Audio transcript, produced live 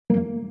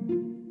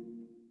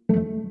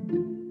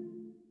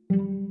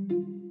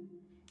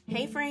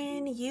Hey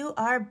friend, you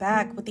are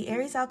back with the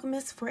Aries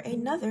Alchemist for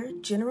another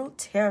general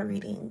tarot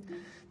reading.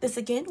 This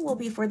again will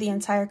be for the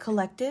entire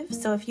collective,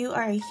 so if you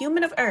are a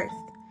human of Earth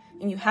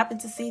and you happen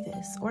to see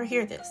this or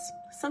hear this,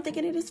 something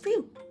in it is for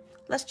you.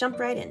 Let's jump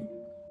right in.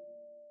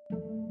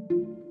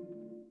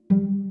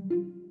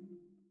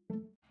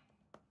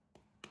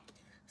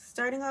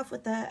 Starting off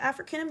with the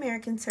African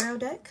American Tarot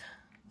deck,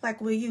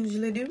 like we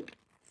usually do.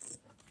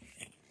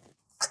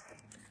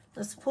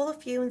 Let's pull a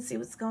few and see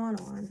what's going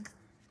on.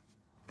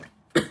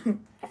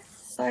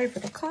 Sorry for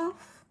the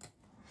cough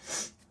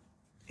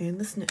and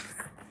the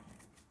sniff.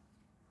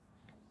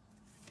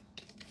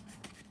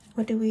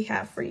 What do we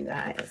have for you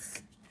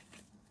guys?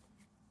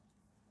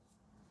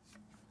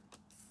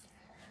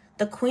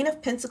 The Queen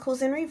of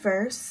Pentacles in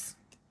reverse.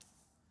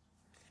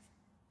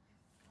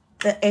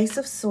 The Ace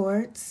of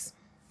Swords.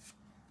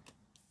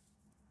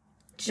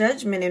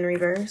 Judgment in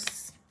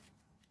reverse.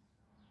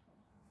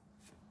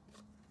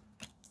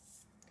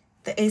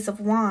 The Ace of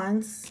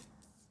Wands.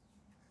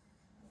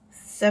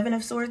 Seven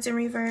of Swords in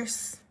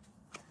reverse.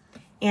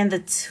 And the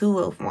Two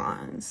of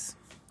Wands.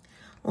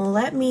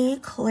 Let me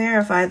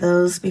clarify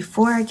those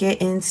before I get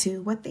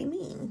into what they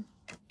mean.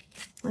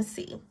 Let's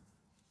see.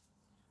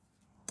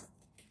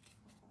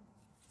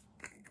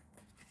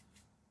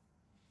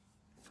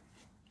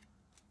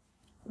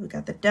 We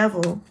got the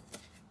Devil.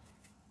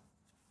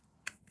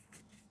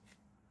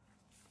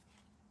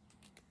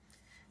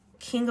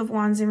 King of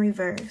Wands in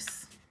reverse.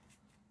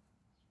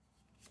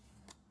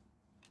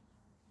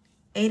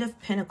 Eight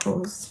of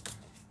Pentacles.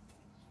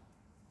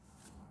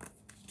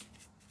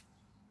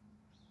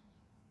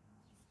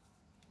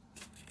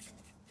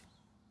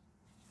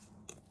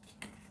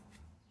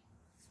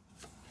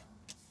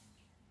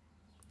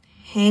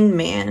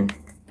 Hangman.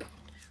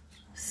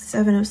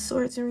 Seven of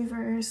Swords in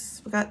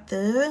reverse. We got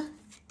the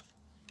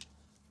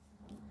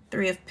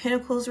Three of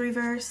Pentacles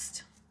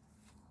reversed.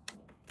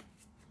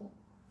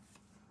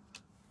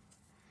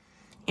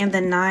 And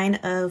the Nine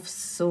of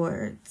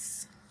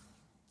Swords.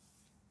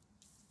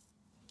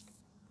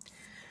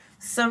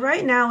 So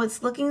right now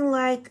it's looking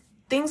like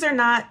things are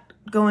not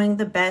going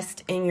the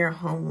best in your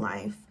home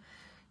life.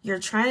 You're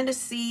trying to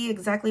see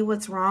exactly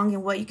what's wrong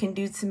and what you can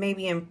do to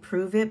maybe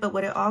improve it. But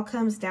what it all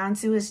comes down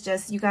to is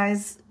just you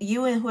guys,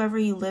 you and whoever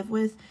you live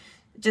with,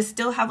 just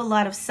still have a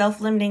lot of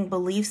self-limiting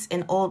beliefs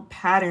and old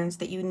patterns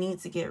that you need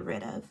to get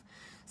rid of.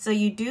 So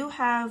you do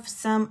have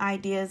some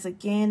ideas,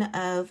 again,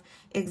 of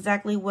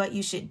exactly what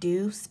you should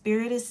do.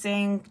 Spirit is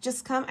saying,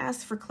 just come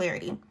ask for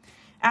clarity.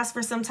 Ask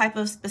for some type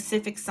of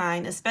specific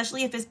sign,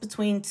 especially if it's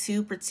between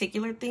two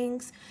particular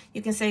things.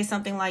 You can say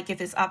something like, if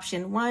it's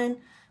option one,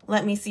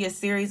 let me see a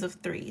series of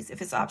threes.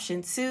 If it's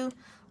option two,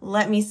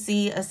 let me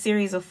see a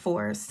series of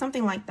fours,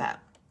 something like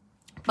that.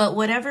 But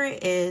whatever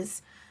it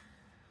is,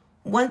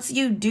 once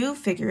you do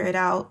figure it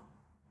out,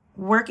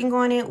 working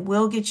on it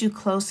will get you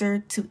closer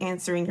to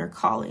answering your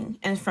calling.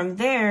 And from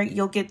there,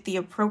 you'll get the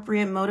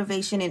appropriate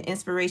motivation and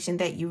inspiration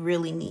that you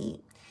really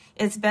need.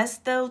 It's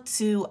best, though,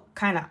 to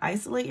kind of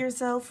isolate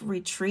yourself,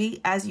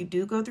 retreat as you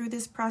do go through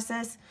this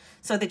process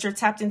so that you're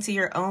tapped into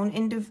your own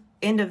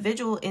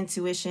individual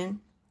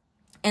intuition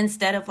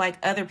instead of like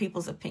other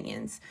people's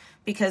opinions,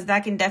 because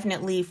that can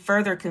definitely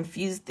further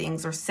confuse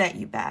things or set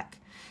you back.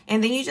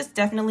 And then you just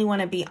definitely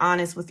want to be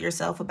honest with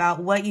yourself about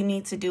what you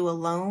need to do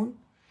alone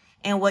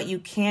and what you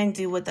can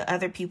do with the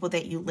other people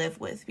that you live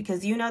with,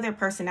 because you know their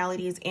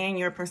personalities and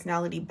your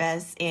personality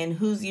best and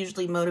who's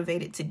usually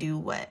motivated to do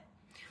what.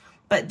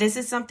 But this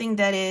is something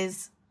that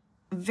is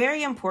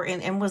very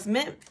important and was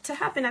meant to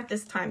happen at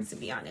this time, to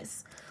be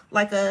honest,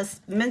 like a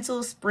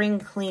mental spring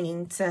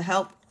cleaning to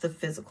help the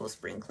physical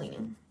spring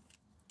cleaning.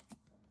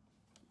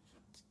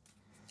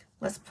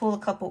 Let's pull a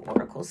couple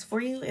oracles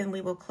for you and we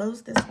will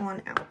close this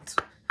one out.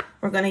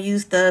 We're going to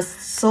use the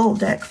Soul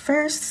deck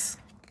first.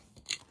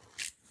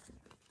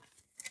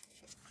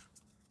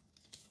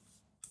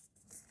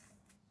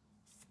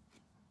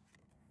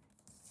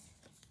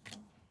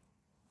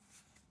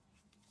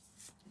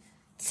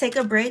 Take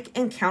a break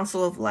and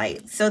Council of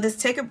Light. So this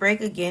take a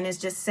break again is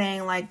just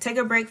saying like take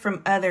a break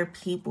from other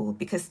people,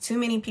 because too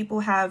many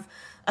people have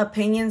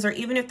opinions, or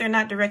even if they're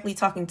not directly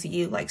talking to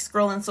you, like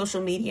scrolling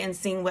social media and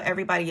seeing what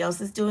everybody else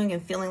is doing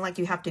and feeling like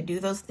you have to do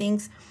those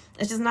things.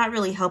 It's just not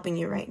really helping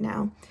you right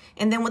now.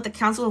 And then with the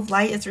Council of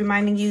Light, it's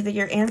reminding you that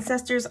your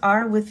ancestors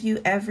are with you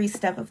every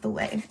step of the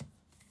way.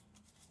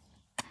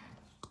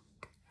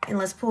 And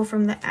let's pull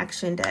from the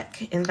Action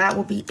deck, and that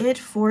will be it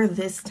for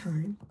this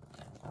time.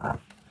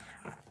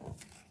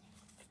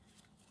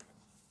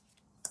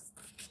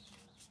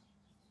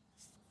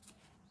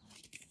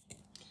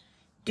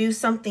 Do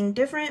something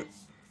different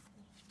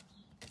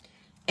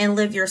and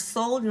live your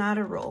soul, not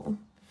a role.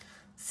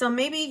 So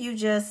maybe you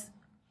just,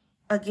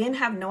 again,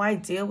 have no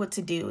idea what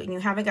to do and you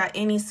haven't got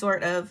any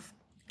sort of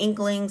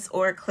inklings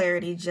or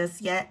clarity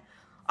just yet.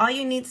 All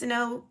you need to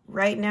know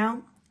right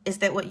now is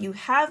that what you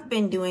have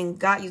been doing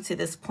got you to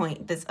this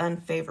point that's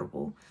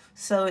unfavorable.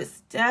 So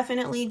it's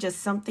definitely just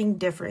something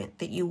different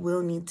that you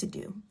will need to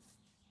do.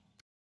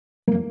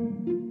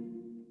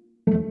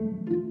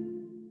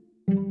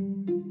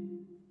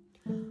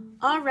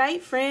 All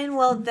right, friend.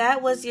 Well,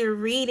 that was your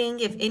reading.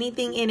 If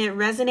anything in it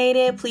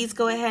resonated, please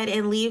go ahead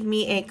and leave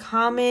me a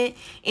comment.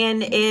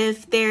 And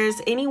if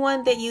there's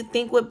anyone that you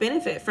think would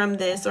benefit from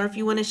this, or if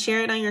you want to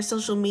share it on your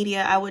social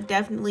media, I would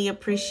definitely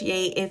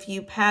appreciate if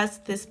you pass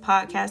this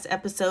podcast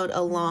episode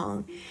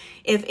along.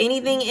 If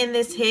anything in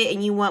this hit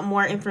and you want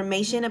more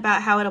information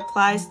about how it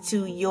applies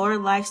to your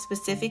life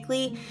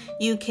specifically,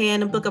 you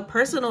can book a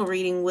personal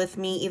reading with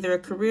me, either a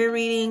career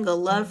reading, a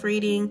love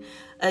reading,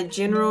 a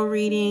general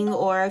reading,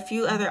 or a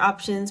few other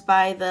options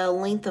by the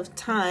length of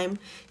time.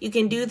 You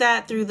can do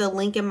that through the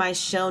link in my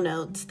show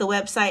notes. The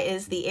website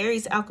is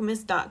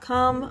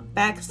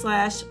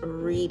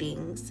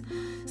theariesalchemist.com/readings.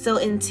 So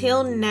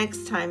until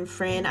next time,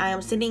 friend, I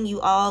am sending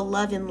you all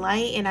love and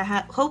light, and I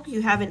hope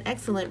you have an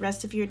excellent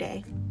rest of your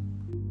day.